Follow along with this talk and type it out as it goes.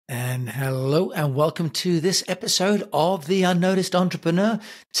And hello and welcome to this episode of The Unnoticed Entrepreneur.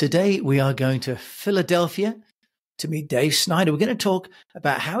 Today we are going to Philadelphia to meet Dave Snyder. We're going to talk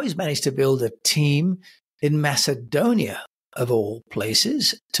about how he's managed to build a team in Macedonia, of all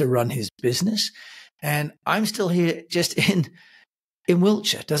places, to run his business. And I'm still here just in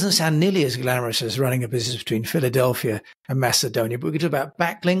Wiltshire. Doesn't sound nearly as glamorous as running a business between Philadelphia and Macedonia. But we're going to talk about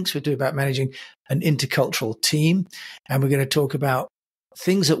backlinks. We're going to talk about managing an intercultural team. And we're going to talk about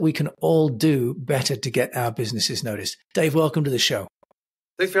things that we can all do better to get our businesses noticed. Dave, welcome to the show.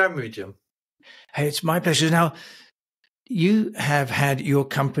 Thanks for having me, Jim. Hey, it's my pleasure. Now, you have had your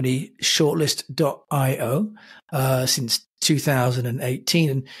company shortlist.io since 2018,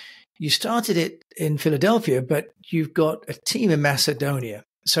 and you started it in Philadelphia, but you've got a team in Macedonia.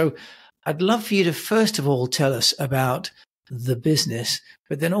 So I'd love for you to first of all tell us about the business,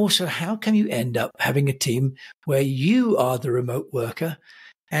 but then also how come you end up having a team where you are the remote worker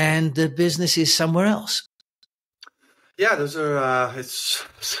and the business is somewhere else? Yeah, those are, it's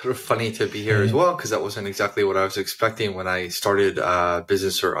sort of funny to be here as well, because that wasn't exactly what I was expecting when I started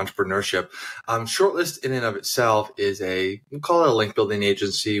business or entrepreneurship. Shortlist in and of itself is we call it a link building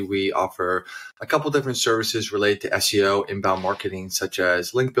agency. We offer a couple different services related to SEO, inbound marketing, such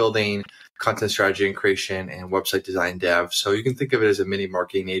as link building, content strategy and creation, and website design dev. So you can think of it as a mini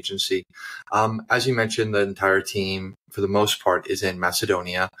marketing agency. As you mentioned, the entire team, for the most part, is in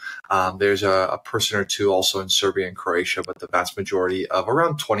Macedonia. There's a person or two also in Serbia and Croatia, but the vast majority of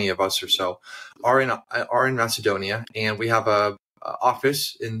around 20 of us or so are in Macedonia. And we have a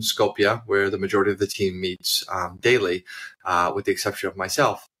office in Skopje where the majority of the team meets daily, with the exception of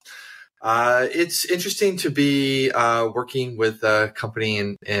myself. It's interesting to be working with a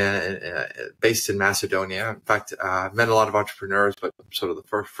company based in Macedonia. In fact, I've met a lot of entrepreneurs, but I'm sort of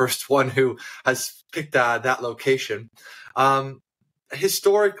the first one who has picked that location.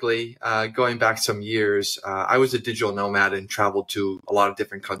 Historically, going back some years, I was a digital nomad and traveled to a lot of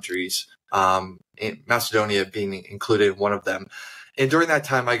different countries, Macedonia being included, one of them. And during that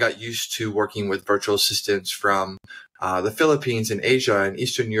time, I got used to working with virtual assistants from the Philippines and Asia and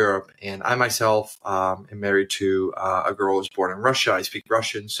Eastern Europe. And I myself am married to a girl who was born in Russia. I speak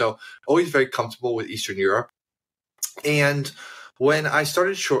Russian, so always very comfortable with Eastern Europe. And when I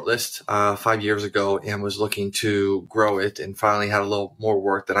started Shortlist 5 years ago and was looking to grow it and finally had a little more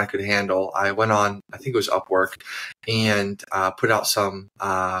work than I could handle, I went on, I think it was Upwork, and put out some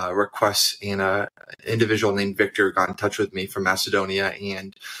requests, and an individual named Victor got in touch with me from Macedonia,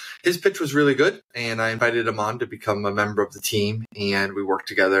 and his pitch was really good, and I invited him on to become a member of the team, and we worked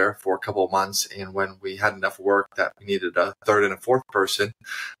together for a couple of months. And when we had enough work that we needed a third and a fourth person,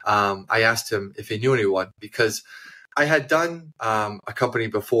 I asked him if he knew anyone, because I had done a company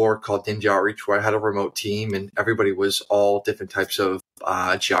before called Ninja Outreach, where I had a remote team and everybody was all different types of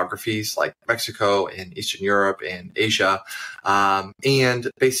geographies, like Mexico and Eastern Europe and Asia. And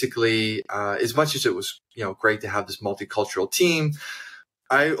basically, as much as it was, great to have this multicultural team,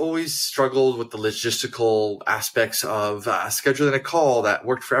 I always struggled with the logistical aspects of scheduling a call that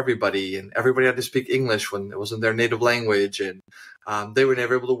worked for everybody, and everybody had to speak English when it wasn't their native language. And they were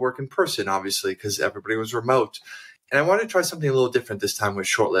never able to work in person, obviously, because everybody was remote. And I wanted to try something a little different this time with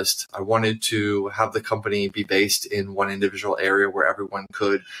Shortlist. I wanted to have the company be based in one individual area where everyone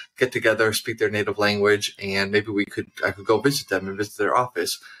could get together, speak their native language, and maybe I could go visit them and visit their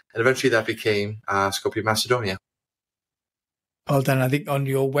office. And eventually that became Skopje, Macedonia. Well done. I think on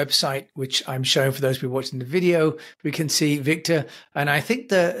your website, which I'm showing for those people watching the video, we can see Victor. And I think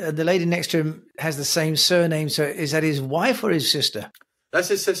the lady next to him has the same surname. So is that his wife or his sister? That's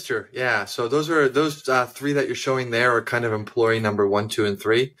his sister. Yeah. So those three that you're showing there are kind of employee number 1, 2, and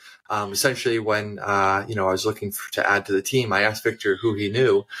 3. Essentially, when I was looking to add to the team, I asked Victor who he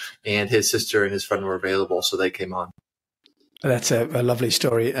knew, and his sister and his friend were available, so they came on. That's a lovely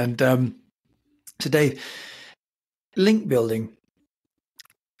story. And today, link building,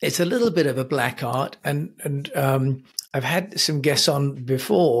 it's a little bit of a black art, and I've had some guests on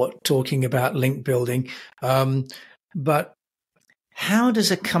before talking about link building, but how does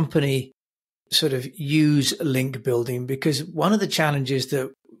a company sort of use link building? Because one of the challenges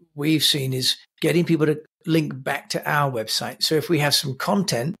that we've seen is getting people to link back to our website. So if we have some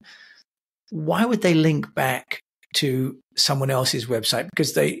content, why would they link back to someone else's website?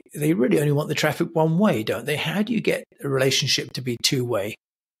 Because they really only want the traffic one way, don't they? How do you get a relationship to be two-way?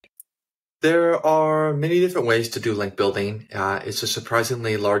 There are many different ways to do link building. It's a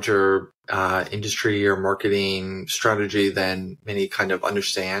surprisingly larger industry or marketing strategy than many kind of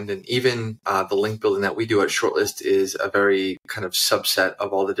understand. And even the link building that we do at Shortlist is a very kind of subset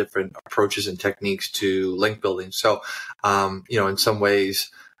of all the different approaches and techniques to link building. So, in some ways,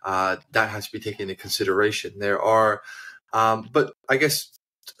 that has to be taken into consideration. There are, but I guess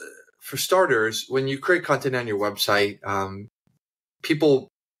for starters, when you create content on your website, people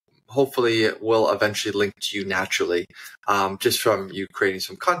hopefully it will eventually link to you naturally. Just from you creating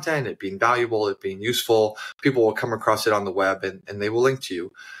some content, it being valuable, it being useful, people will come across it on the web and they will link to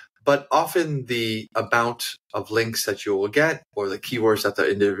you. But often the amount of links that you will get or the keywords that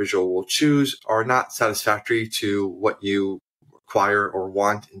the individual will choose are not satisfactory to what you require or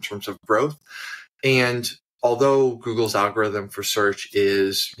want in terms of growth. And although Google's algorithm for search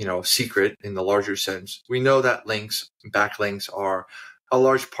is, secret in the larger sense, we know that links, backlinks are a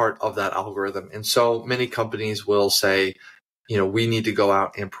large part of that algorithm. And so many companies will say, we need to go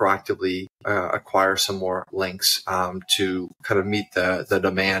out and proactively acquire some more links to kind of meet the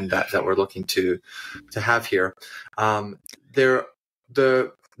demand that we're looking to have here. The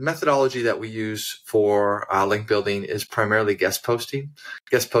methodology that we use for link building is primarily guest posting.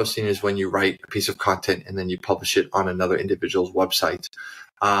 Guest posting is when you write a piece of content and then you publish it on another individual's website.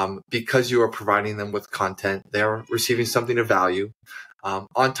 Because you are providing them with content, they're receiving something of value.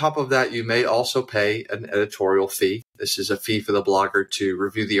 On top of that, you may also pay an editorial fee. This is a fee for the blogger to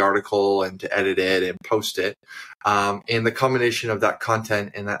review the article and to edit it and post it. And the combination of that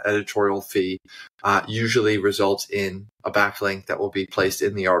content and that editorial fee usually results in a backlink that will be placed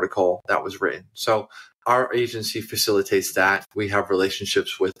in the article that was written. So our agency facilitates that. We have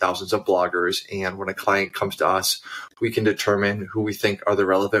relationships with thousands of bloggers, and when a client comes to us, we can determine who we think are the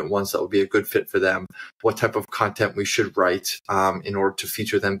relevant ones that will be a good fit for them, what type of content we should write in order to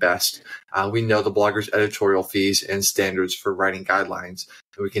feature them best. We know the blogger's editorial fees and standards for writing guidelines,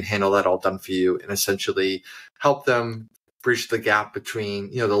 and we can handle that all done for you and essentially help them bridge the gap between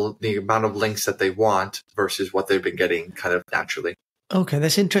the amount of links that they want versus what they've been getting kind of naturally. Okay,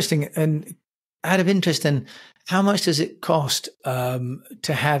 that's interesting. And out of interest, then, how much does it cost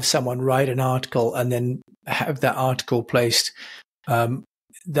to have someone write an article and then have that article placed? That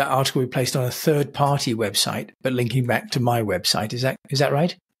article be placed on a third-party website, but linking back to my website. Is that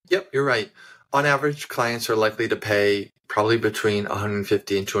right? Yep, you're right. On average, clients are likely to pay probably between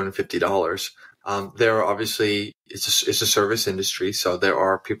 $150 and $250. There are obviously it's a service industry, so there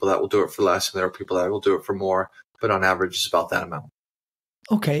are people that will do it for less, and there are people that will do it for more. But on average, it's about that amount.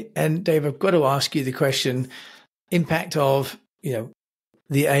 Okay. And Dave, I've got to ask you the question, impact of,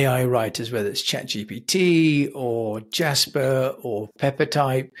 the AI writers, whether it's ChatGPT or Jasper or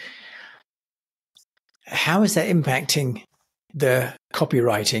PepperType. How is that impacting the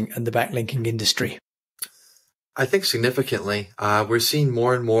copywriting and the backlinking industry? I think significantly. We're seeing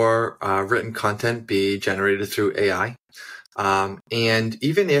more and more written content be generated through AI. And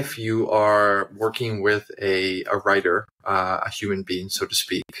even if you are working with a writer, a human being, so to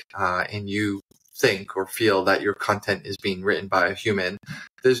speak, and you think or feel that your content is being written by a human,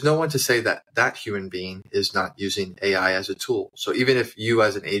 there's no one to say that that human being is not using AI as a tool. So even if you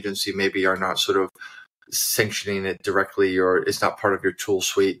as an agency maybe are not sort of sanctioning it directly or it's not part of your tool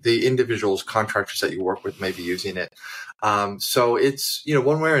suite, the individuals, contractors that you work with may be using it. So it's,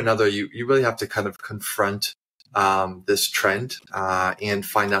 one way or another, you really have to kind of confront this trend and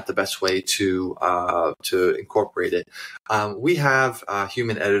find out the best way to incorporate it. We have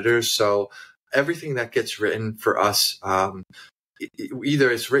human editors, so everything that gets written for us,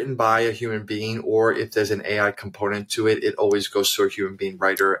 either it's written by a human being or if there's an AI component to it, it always goes to a human being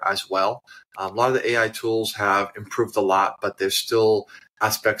writer as well. A lot of the AI tools have improved a lot, but there's still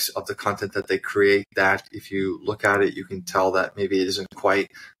aspects of the content that they create that if you look at it, you can tell that maybe it isn't quite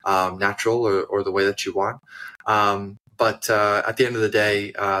natural or the way that you want. But at the end of the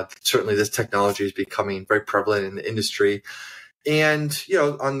day, certainly this technology is becoming very prevalent in the industry. And,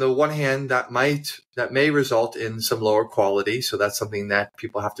 on the one hand, that may result in some lower quality. So that's something that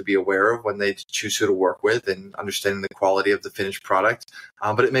people have to be aware of when they choose who to work with and understanding the quality of the finished product.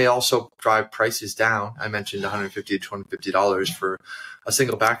 But it may also drive prices down. I mentioned $150 to $250 for a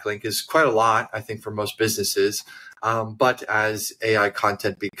single backlink is quite a lot, I think, for most businesses. But as AI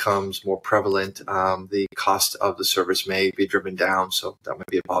content becomes more prevalent, the cost of the service may be driven down. So that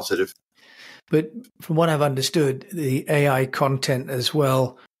might be a positive. But from what I've understood, the AI content as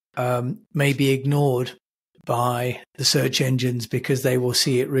well may be ignored by the search engines because they will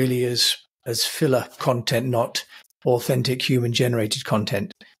see it really as filler content, not authentic human-generated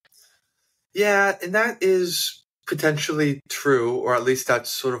content. Yeah, and that is potentially true, or at least that's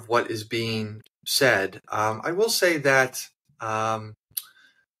sort of what is being said. I will say that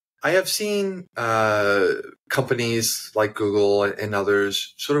I have seen companies like Google and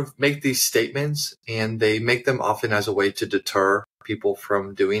others sort of make these statements, and they make them often as a way to deter people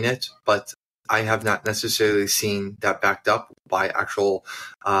from doing it. But I have not necessarily seen that backed up by actual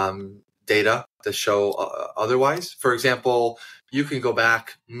data to show otherwise. For example, you can go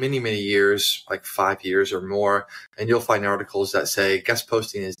back many, many years, like 5 years or more, and you'll find articles that say guest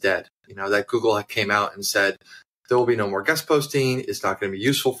posting is dead. That Google came out and said, there will be no more guest posting. It's not going to be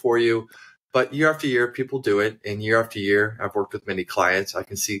useful for you. But year after year, people do it. And year after year, I've worked with many clients. I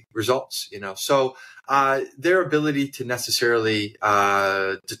can see results, So their ability to necessarily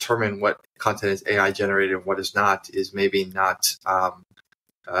determine what content is AI generated and what is not is maybe not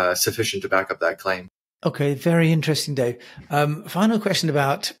sufficient to back up that claim. Okay, very interesting, Dave. Final question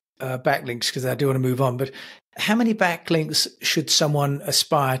about backlinks, because I do want to move on. But how many backlinks should someone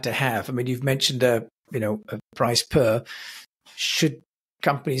aspire to have? I mean, you've mentioned a price per. Should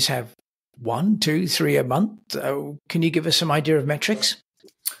companies have 1, 2, 3 a month? Can you give us some idea of metrics?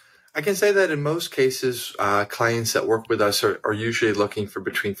 I can say that in most cases, clients that work with us are usually looking for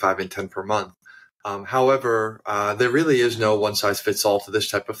between 5 and 10 per month. However, there really is no one size fits all to this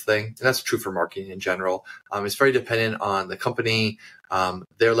type of thing. And that's true for marketing in general. It's very dependent on the company,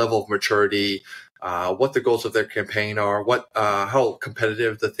 their level of maturity, what the goals of their campaign are, how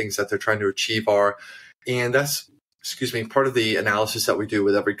competitive the things that they're trying to achieve are. And that's, part of the analysis that we do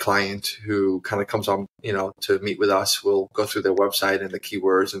with every client who kind of comes on, to meet with us. We'll go through their website and the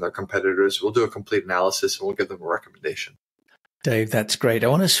keywords and their competitors. We'll do a complete analysis and we'll give them a recommendation. Dave, that's great. I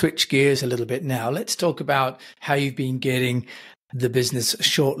want to switch gears a little bit now. Let's talk about how you've been getting the business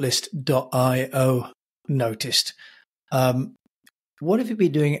shortlist.io noticed. What have you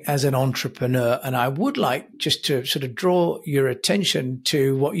been doing as an entrepreneur? And I would like just to sort of draw your attention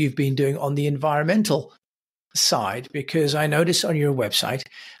to what you've been doing on the environmental side, because I noticed on your website,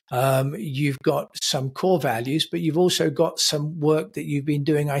 you've got some core values, but you've also got some work that you've been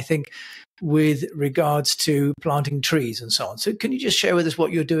doing, I think, with regards to planting trees and so on. So can you just share with us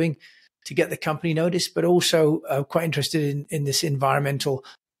what you're doing to get the company noticed, but also quite interested in this environmental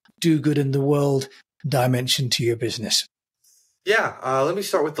do good in the world dimension to your business? Yeah, let me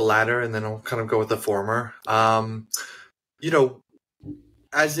start with the latter and then I'll kind of go with the former.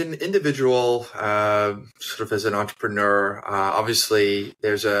 As an individual, sort of as an entrepreneur, obviously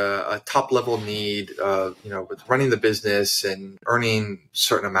there's a top level need, with running the business and earning a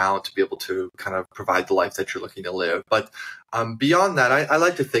certain amount to be able to kind of provide the life that you're looking to live. But beyond that, I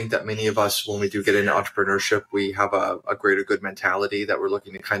like to think that many of us, when we do get into entrepreneurship, we have a greater good mentality that we're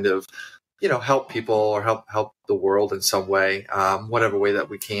looking to kind of help people or help the world in some way, whatever way that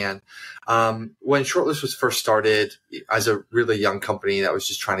we can. When Shortlist was first started as a really young company that was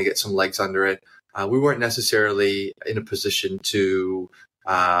just trying to get some legs under it, we weren't necessarily in a position to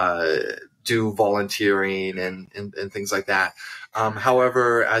do volunteering and things like that.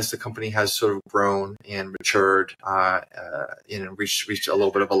 However, as the company has sort of grown and matured, reached a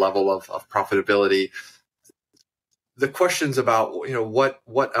little bit of a level of profitability, the questions about,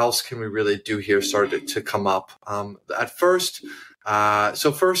 what else can we really do here started to come up. At first,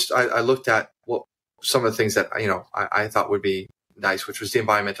 I looked at what some of the things that, I thought would be nice, which was the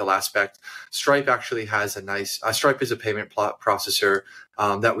environmental aspect. Stripe actually has Stripe is a payment processor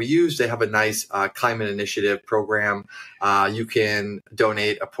that we use. They have a nice climate initiative program. You can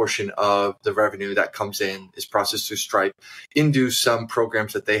donate a portion of the revenue that comes in is processed through Stripe into some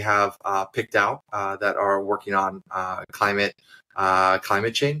programs that they have picked out that are working on climate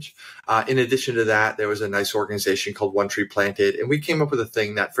change. In addition to that, there was a nice organization called One Tree Planted, and we came up with a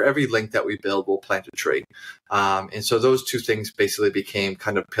thing that for every link that we build, we'll plant a tree. And so those two things basically became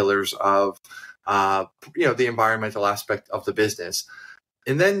kind of pillars of, the environmental aspect of the business.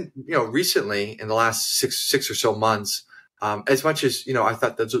 And then, recently in the last six or so months, as much as, I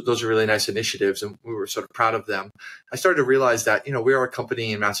thought that those are really nice initiatives and we were sort of proud of them, I started to realize that, we are a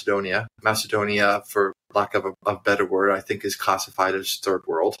company in Macedonia. Macedonia, for lack of a better word, I think is classified as third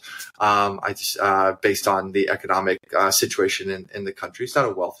world. Based on the economic situation in the country. It's not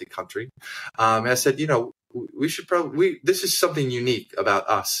a wealthy country. And I said, we should this is something unique about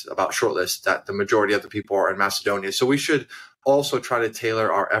us, about Shortlist, that the majority of the people are in Macedonia. So we should also try to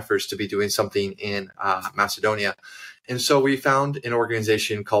tailor our efforts to be doing something in Macedonia. And so we found an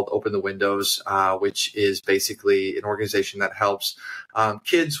organization called Open the Windows, which is basically an organization that helps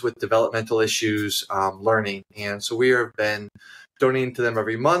kids with developmental issues learning. And so we have been donating to them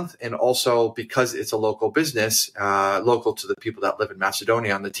every month. And also because it's a local business, local to the people that live in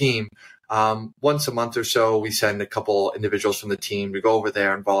Macedonia on the team, once a month or so, we send a couple individuals from the team to go over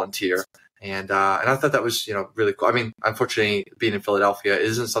there and volunteer. And I thought that was, really cool. I mean, unfortunately, being in Philadelphia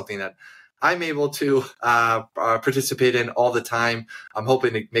isn't something that I'm able to participate in all the time. I'm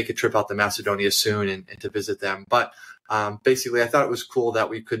hoping to make a trip out to Macedonia soon and to visit them. But Basically, I thought it was cool that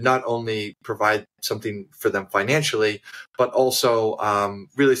we could not only provide something for them financially, but also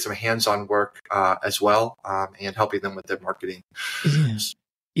really some hands-on work as well, and helping them with their marketing. Yeah.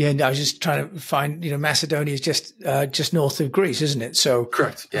 Yeah, and I was just trying to find, Macedonia is just north of Greece, isn't it? So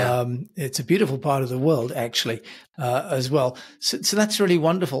correct. Yeah. It's a beautiful part of the world, actually, as well. So that's really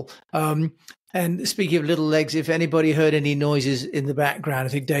wonderful. And speaking of little legs, if anybody heard any noises in the background,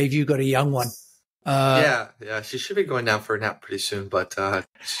 I think, Dave, you got a young one. Yeah. She should be going down for a nap pretty soon, but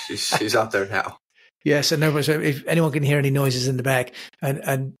she's out there now. Yes, so if anyone can hear any noises in the back,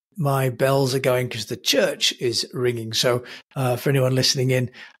 and my bells are going because the church is ringing. So for anyone listening in,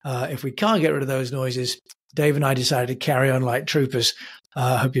 if we can't get rid of those noises, Dave and I decided to carry on like troopers.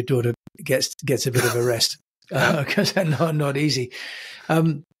 Hope your daughter gets a bit of a rest, because they're not easy.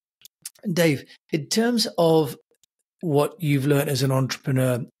 Dave, in terms of what you've learned as an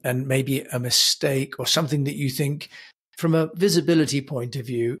entrepreneur and maybe a mistake or something that you think from a visibility point of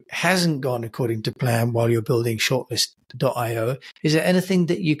view hasn't gone according to plan while you're building shortlist.io, is there anything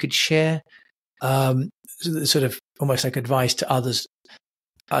that you could share, sort of almost like advice to others,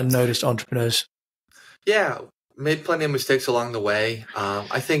 unnoticed entrepreneurs? Yeah, made plenty of mistakes along the way.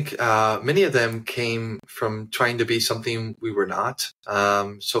 I think many of them came from trying to be something we were not.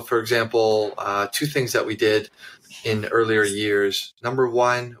 So for example, two things that we did in earlier years. Number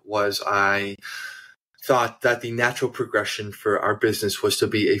one was I thought that the natural progression for our business was to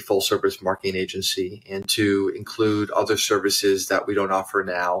be a full service marketing agency and to include other services that we don't offer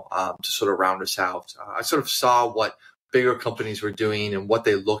now, to sort of round us out. I sort of saw what bigger companies were doing and what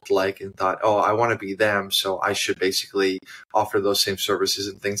they looked like and thought, oh, I want to be them. So I should basically offer those same services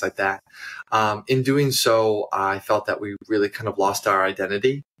and things like that. In doing so, I felt that we really kind of lost our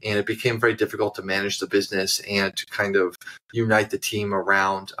identity, and it became very difficult to manage the business and to kind of unite the team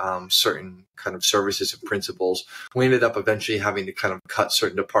around certain kind of services and principles. We ended up eventually having to kind of cut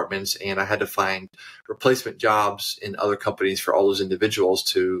certain departments, and I had to find replacement jobs in other companies for all those individuals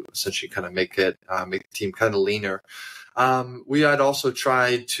to essentially kind of make the team kind of leaner. We had also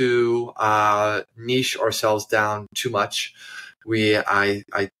tried to niche ourselves down too much. I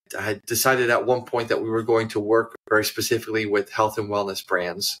had decided at one point that we were going to work very specifically with health and wellness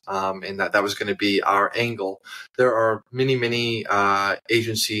brands, and that was going to be our angle. There are many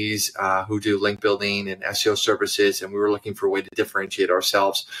agencies who do link building and SEO services, and we were looking for a way to differentiate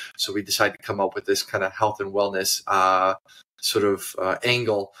ourselves. So we decided to come up with this kind of health and wellness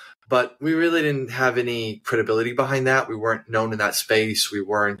angle. But we really didn't have any credibility behind that. We weren't known in that space. We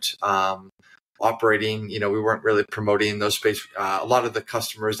weren't operating, we weren't really promoting those space. A lot of the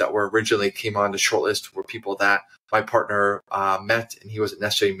customers that were originally came on the shortlist were people that my partner met, and he wasn't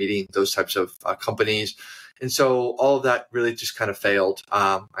necessarily meeting those types of companies. And so all of that really just kind of failed.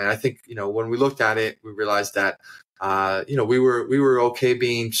 And I think, when we looked at it, we realized that we were okay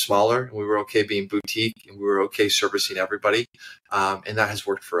being smaller, and we were okay being boutique, and we were okay servicing everybody. And that has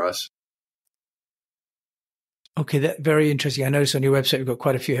worked for us. Okay, that's very interesting. I noticed on your website you've got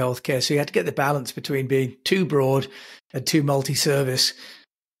quite a few healthcare. So you had to get the balance between being too broad and too multi-service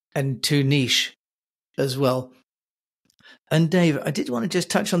and too niche as well. And Dave, I did want to just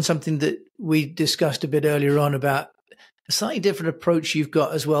touch on something that we discussed a bit earlier on about a slightly different approach you've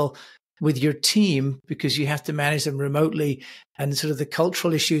got as well with your team, because you have to manage them remotely, and sort of the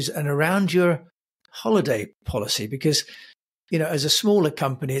cultural issues and around your holiday policy. Because, as a smaller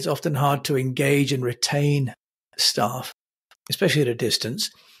company, it's often hard to engage and retain staff, especially at a distance.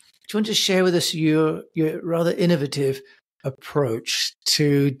 Do you want to share with us your rather innovative approach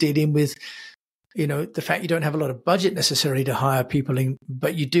to dealing with, the fact you don't have a lot of budget necessarily to hire people in,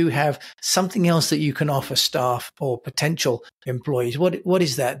 but you do have something else that you can offer staff or potential employees? What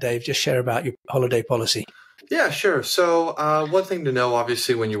is that, Dave? Just share about your holiday policy. Yeah, sure. So one thing to know,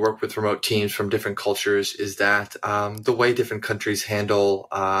 obviously, when you work with remote teams from different cultures is that the way different countries handle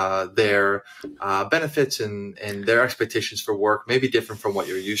their benefits and their expectations for work may be different from what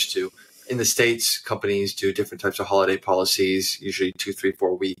you're used to. In the States, companies do different types of holiday policies, usually 2, 3,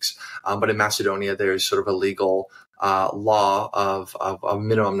 4 weeks. But in Macedonia, there's sort of a legal law of a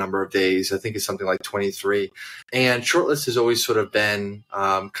minimum number of days. I think it's something like 23. And shortlist has always sort of been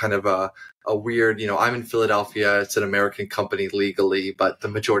kind of a weird, I'm in Philadelphia. It's an American company legally, but the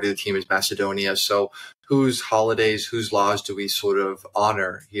majority of the team is Macedonia. So whose holidays, whose laws do we sort of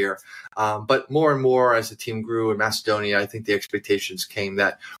honor here? But more and more as the team grew in Macedonia, I think the expectations came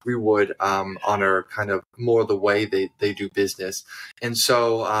that we would honor kind of more the way they do business. And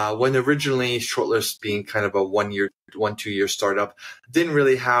so when originally Shortlist being kind of a 2 year startup, didn't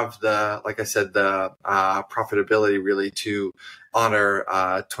really have the, like I said, the profitability really to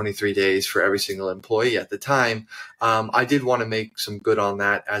honor 23 days for every single employee at the time. I did want to make some good on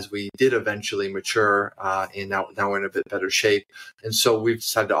that as we did eventually mature, and now we're in a bit better shape. And so we've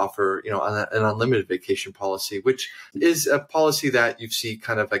decided to offer, an unlimited vacation policy, which is a policy that you see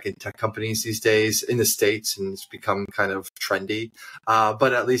kind of like in tech companies these days in the States, and it's become kind of trendy.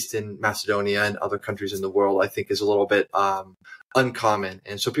 But at least in Macedonia and other countries in the world, I think is a little bit uncommon.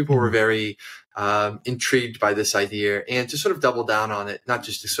 And so people were very intrigued by this idea, and to sort of double down on it, not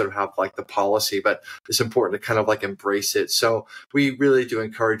just to sort of have like the policy, but it's important to kind of like embrace it. So we really do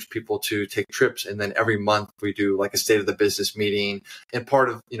encourage people to take trips, and then every month we do like a state of the business meeting. And part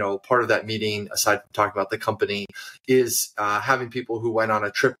of that meeting, aside from talking about the company, is having people who went on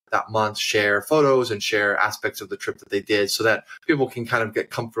a trip that month share photos and share aspects of the trip that they did, so that people can kind of get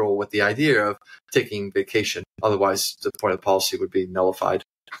comfortable with the idea of taking vacation. Otherwise, the point of the policy would be nullified.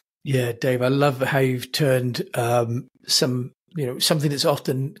 Yeah, Dave, I love how you've turned something that's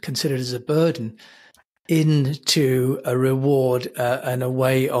often considered as a burden into a reward and a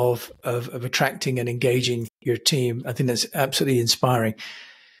way of attracting and engaging your team. I think that's absolutely inspiring.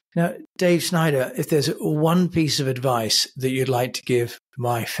 Now, Dave Snyder, if there's one piece of advice that you'd like to give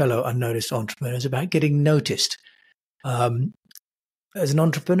my fellow unnoticed entrepreneurs about getting noticed, as an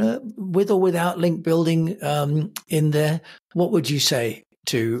entrepreneur, with or without link building in there, what would you say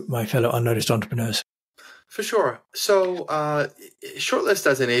to my fellow unnoticed entrepreneurs? For sure. So Shortlist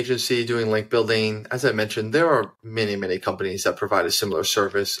as an agency doing link building, as I mentioned, there are many, many companies that provide a similar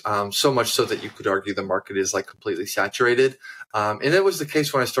service, so much so that you could argue the market is like completely saturated. And that was the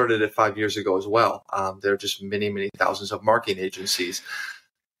case when I started it 5 years ago as well. There are just many, many thousands of marketing agencies.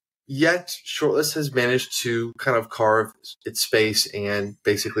 Yet Shortlist has managed to kind of carve its space and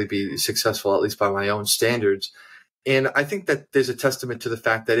basically be successful, at least by my own standards. And I think that there's a testament to the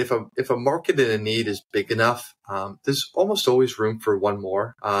fact that if a market and a need is big enough, there's almost always room for one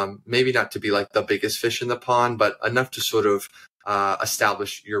more. Maybe not to be like the biggest fish in the pond, but enough to sort of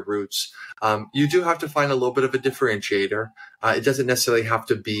establish your roots. You do have to find a little bit of a differentiator. It doesn't necessarily have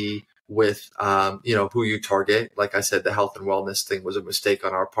to be with who you target. Like I said, the health and wellness thing was a mistake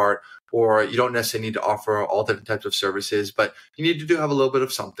on our part. Or you don't necessarily need to offer all different types of services, but you need to have a little bit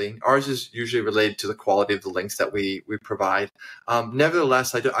of something. Ours is usually related to the quality of the links that we provide.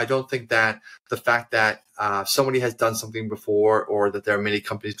 Nevertheless, I don't think that the fact that somebody has done something before, or that there are many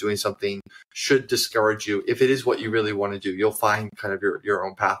companies doing something, should discourage you. If it is what you really want to do, you'll find kind of your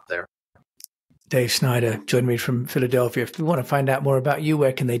own path there. Dave Snyder joined me from Philadelphia. If we want to find out more about you,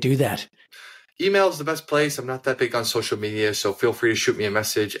 where can they do that? Email is the best place. I'm not that big on social media, so feel free to shoot me a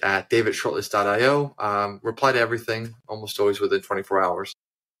message at dave@shortlist.io. Reply to everything, almost always within 24 hours.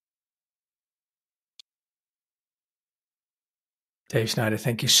 Dave Snyder,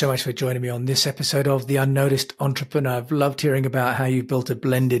 thank you so much for joining me on this episode of The Unnoticed Entrepreneur. I've loved hearing about how you built a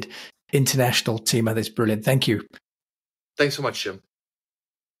blended international team. That's brilliant. Thank you. Thanks so much, Jim.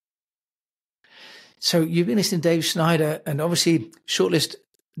 So you've been listening to Dave Snyder, and obviously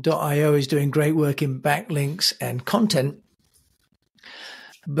Shortlist.io is doing great work in backlinks and content.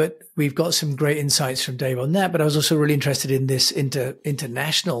 But we've got some great insights from Dave on that. But I was also really interested in this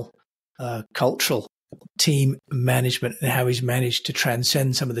international cultural team management and how he's managed to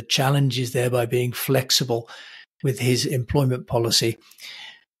transcend some of the challenges there by being flexible with his employment policy.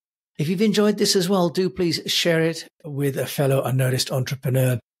 If you've enjoyed this as well, do please share it with a fellow unnoticed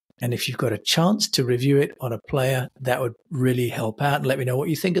entrepreneur. And if you've got a chance to review it on a player, that would really help out, and let me know what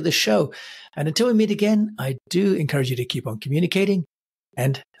you think of the show. And until we meet again, I do encourage you to keep on communicating,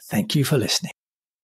 and thank you for listening.